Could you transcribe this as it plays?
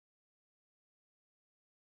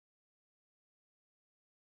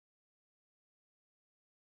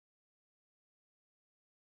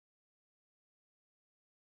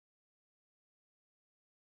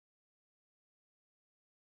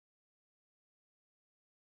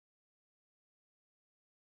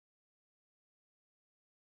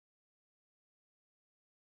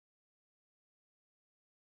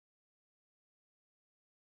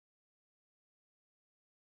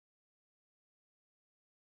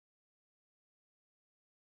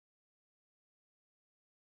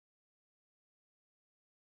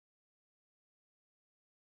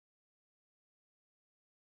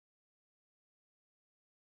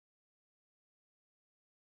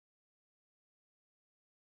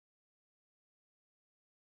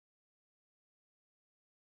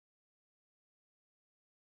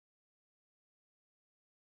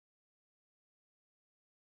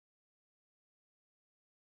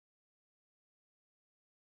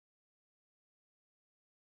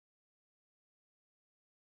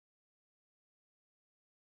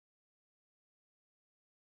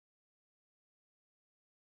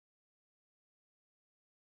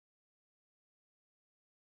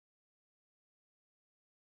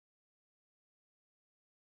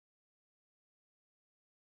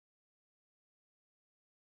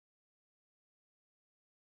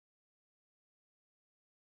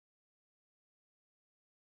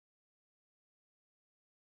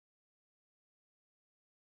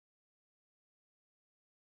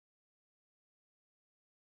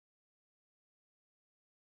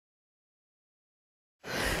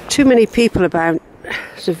too many people about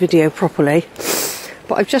to video properly,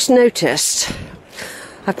 but I've just noticed,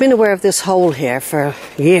 I've been aware of this hole here for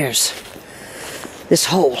years. This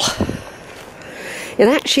hole. It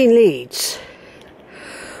actually leads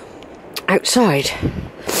outside.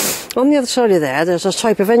 On the other side of there, there's a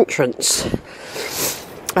type of entrance,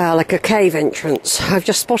 like a cave entrance. I've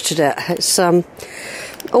just spotted it. It's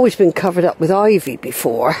always been covered up with ivy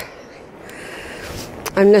before.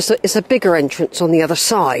 And it's a bigger entrance on the other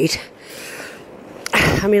side.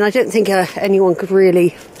 I mean, I don't think anyone could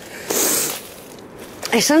really...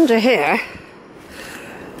 It's under here.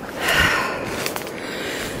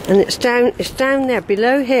 And it's down there,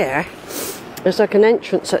 below here. There's like an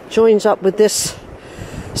entrance that joins up with this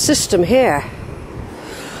system here.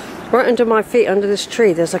 Right under my feet, under this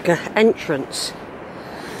tree, there's like an entrance.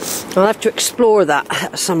 I'll have to explore that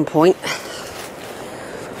at some point.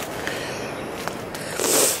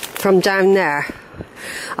 From down there,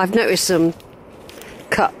 I've noticed some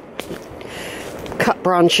cut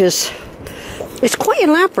branches. It's quite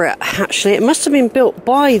elaborate, actually. It must have been built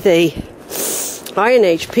by the Iron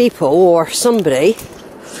Age people or somebody.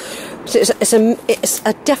 So it's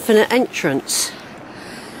a definite entrance.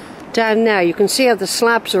 Down there, you can see how the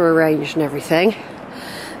slabs are arranged and everything,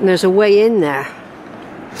 and there's a way in there.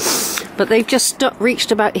 But they've just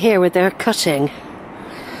reached about here with their cutting.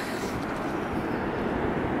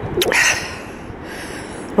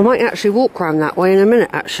 I might actually walk around that way in a minute,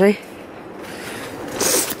 actually.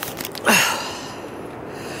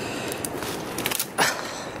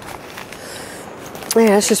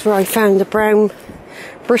 Yeah, this is where I found the brown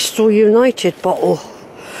Bristol United bottle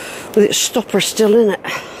with its stopper still in it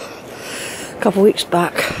a couple of weeks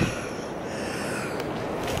back.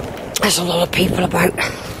 There's a lot of people about.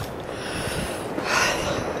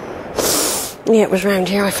 Yeah, it was round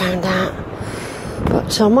here I found that.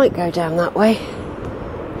 But I might go down that way.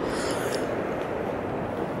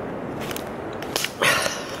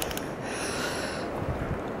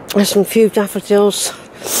 There's some few daffodils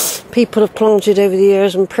people have planted over the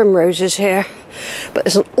years and primroses here, but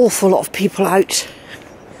there's an awful lot of people out.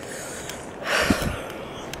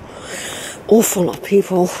 Awful lot of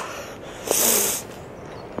people.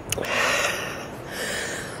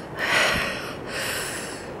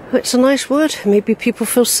 It's a nice wood. Maybe people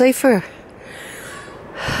feel safer.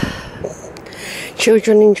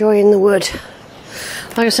 Children enjoying the wood.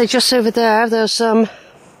 Like I say, just over there, there's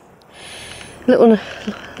little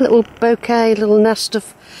bouquet, little nest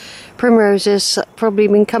of primroses that probably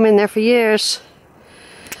been coming there for years.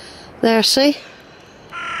 There, see?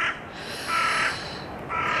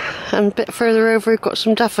 And a bit further over, we've got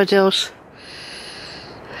some daffodils.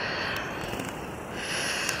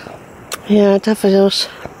 Yeah, daffodils.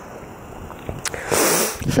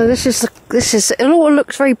 So this is. It all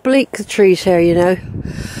looks very bleak. The trees here, you know.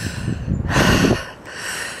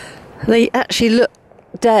 They actually look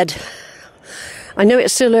dead. I know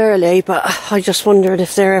it's still early, but I just wondered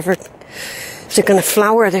if they're going to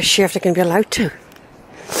flower this year, if they're going to be allowed to.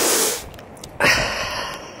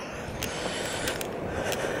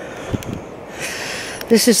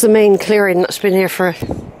 This is the main clearing that's been here for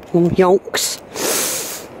yonks.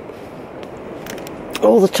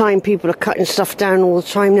 All the time people are cutting stuff down all the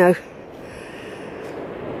time now.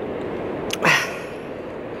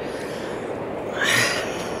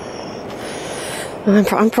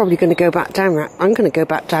 I'm probably going to go back down. I'm going to go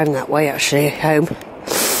back down that way, actually, home.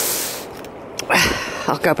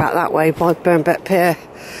 I'll go back that way by Burnbeck Pier,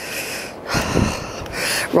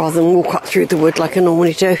 rather than walk up through the wood like I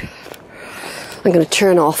normally do. I'm going to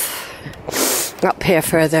turn off up here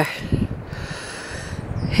further.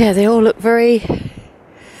 Yeah, they all look very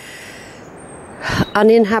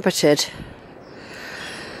uninhabited.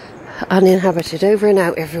 Uninhabited. Over and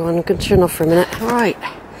out, everyone. I'm going to turn off for a minute. Right.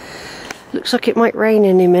 Looks like it might rain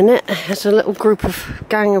any minute. There's a little group of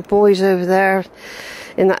gang of boys over there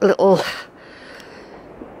in that little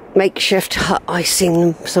makeshift hut. I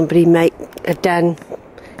seen somebody make a den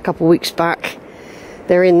a couple of weeks back.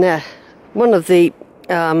 They're in there, one of the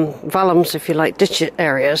vallums, if you like, ditch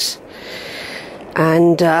areas,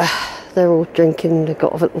 and they're all drinking. They've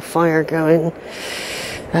got a little fire going.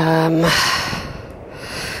 They're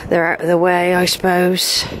out of the way, I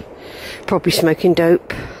suppose. Probably smoking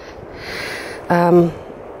dope.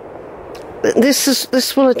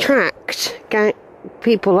 This will attract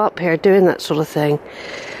people up here doing that sort of thing.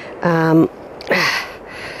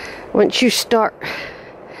 Once you start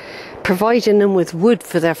providing them with wood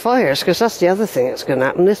for their fires, because that's the other thing that's going to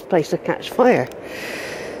happen. This place will catch fire.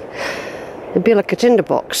 It'll be like a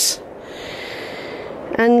tinderbox.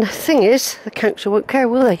 And the thing is, the council won't care,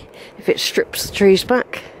 will they, if it strips the trees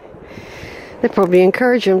back? They probably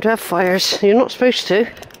encourage them to have fires. You're not supposed to,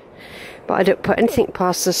 but I don't put anything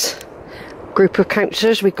past this group of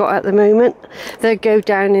councillors we've got at the moment. They'll go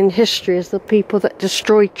down in history as the people that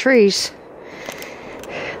destroyed trees,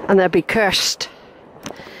 and they'll be cursed.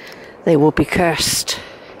 They will be cursed.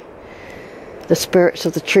 The spirits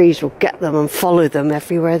of the trees will get them and follow them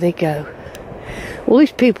everywhere they go. All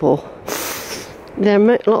these people, a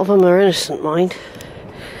lot of them are innocent, mind.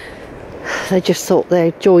 They just thought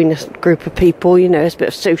they'd join a group of people, you know, it's a bit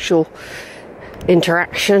of social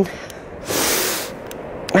interaction.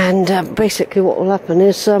 And basically what will happen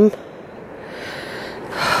is they'll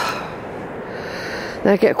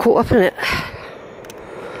get caught up in it.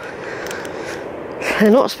 They're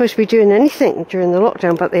not supposed to be doing anything during the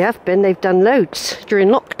lockdown, but they have been. They've done loads during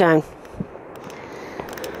lockdown.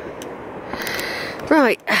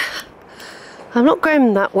 Right, I'm not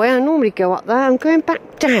going that way. I normally go up there. I'm going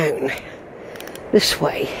back down this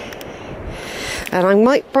way. And I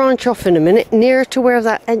might branch off in a minute nearer to where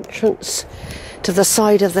that entrance to the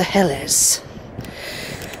side of the hill is.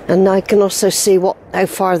 And I can also see how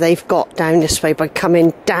far they've got down this way by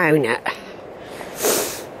coming down it.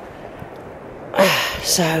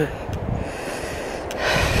 So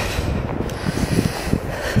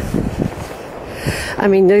I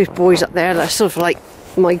mean, those boys up there, they're sort of like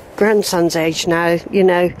my grandson's age now, you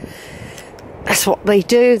know. That's what they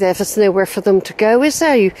do. There's nowhere for them to go, is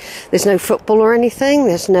there? There's no football or anything.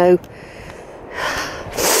 There's no...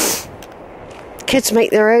 Kids make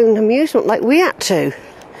their own amusement like we had to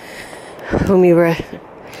when we were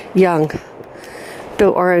young.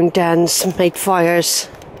 Built our own dens, made fires.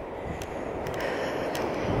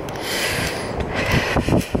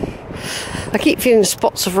 I keep feeling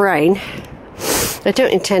spots of rain. I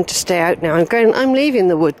don't intend to stay out now. I'm leaving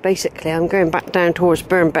the wood, basically. I'm going back down towards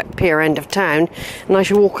Burnbeck Pier, end of town, and I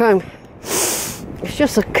shall walk home. It's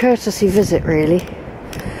just a courtesy visit, really.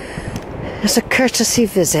 It's a courtesy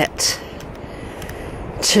visit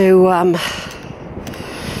to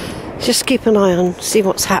just keep an eye on, see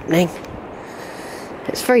what's happening.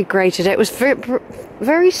 It's very grey today. It was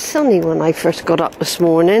very sunny when I first got up this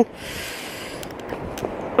morning.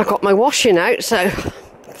 I got my washing out, so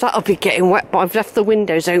that'll be getting wet, but I've left the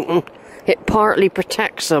windows open. It partly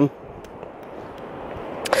protects them.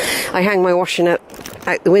 I hang my washing out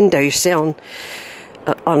the window, you see, on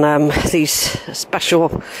these special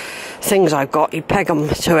things I've got. You peg them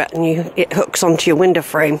to it and it hooks onto your window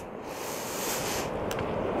frame.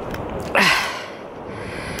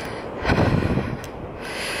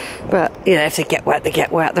 But, you know, if they get wet, they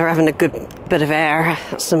get wet. They're having a good bit of air.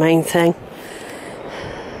 That's the main thing.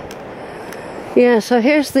 Yeah, so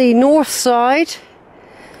here's the north side.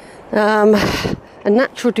 A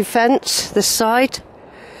natural defence, this side.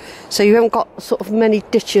 So you haven't got sort of many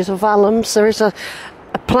ditches or vallums. There is a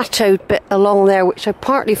plateaued bit along there, which I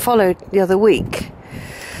partly followed the other week.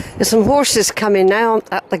 There's some horses coming now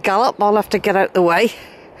at the gallop. I'll have to get out the way.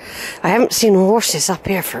 I haven't seen horses up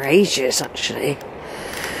here for ages, actually.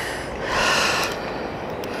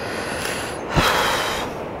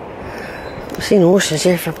 I've seen horses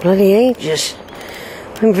here for bloody ages.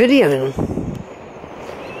 I'm videoing them.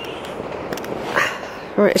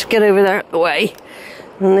 Right, let's get over there out the way,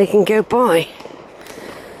 and they can go by.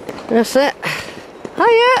 That's it.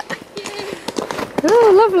 Hiya!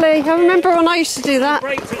 Oh, lovely. I remember when I used to do that.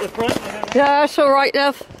 Brakes at the front. Yeah, that's alright,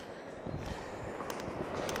 love.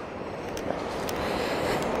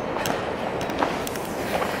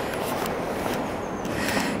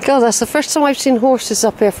 God, that's the first time I've seen horses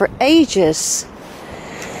up here for ages.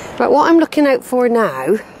 Right, what I'm looking out for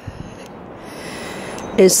now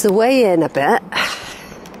is the way in a bit.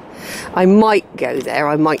 I might go there,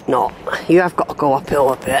 I might not. You have got to go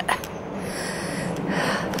uphill a bit.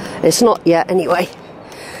 It's not yet anyway.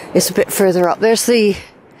 It's a bit further up. There's the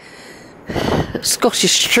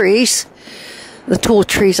Scottish trees, the tall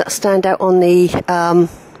trees that stand out on the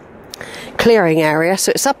clearing area.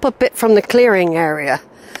 So it's up a bit from the clearing area.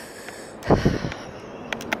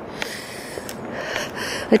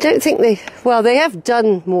 I don't think they have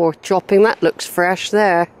done more chopping. That looks fresh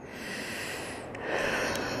there.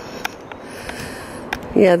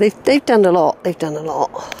 Yeah, they've done a lot. They've done a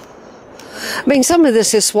lot. I mean, some of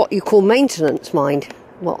this is what you call maintenance, mind,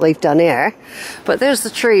 what they've done here. But there's the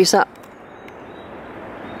trees that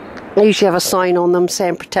they usually have a sign on them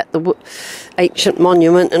saying protect the ancient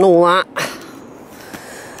monument and all that.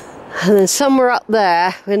 And then somewhere up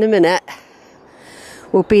there, in a minute,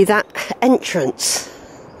 will be that entrance.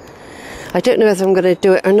 I don't know whether I'm going to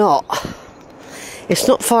do it or not. It's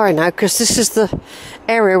not far now, because this is the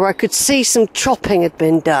area where I could see some chopping had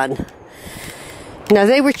been done. Now,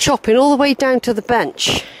 they were chopping all the way down to the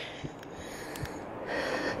bench.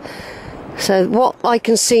 So what I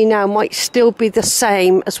can see now might still be the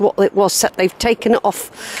same as what it was set. They've taken it off.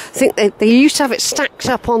 I think they used to have it stacked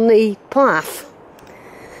up on the path.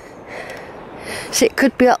 So it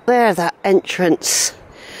could be up there, that entrance.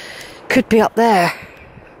 Could be up there.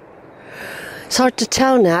 It's hard to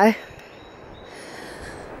tell now.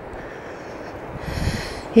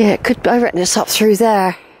 Yeah, it could be. I reckon it's up through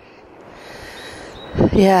there.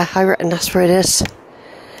 Yeah, I reckon that's where it is.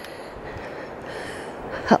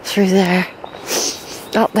 Up through there.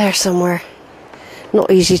 Up there somewhere.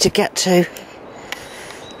 Not easy to get to.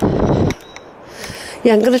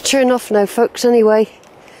 Yeah, I'm going to turn off now, folks, anyway.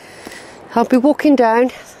 I'll be walking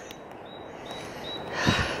down.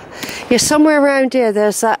 Yeah, somewhere around here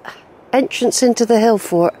there's that entrance into the hill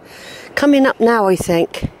fort. Coming up now, I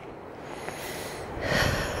think.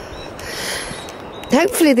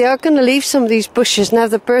 Hopefully they are going to leave some of these bushes now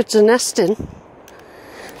the birds are nesting.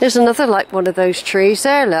 There's another like one of those trees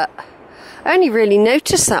there, look. I only really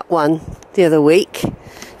noticed that one the other week.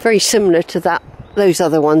 Very similar to those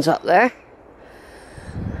other ones up there.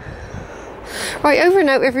 Right, over and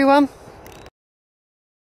out, everyone.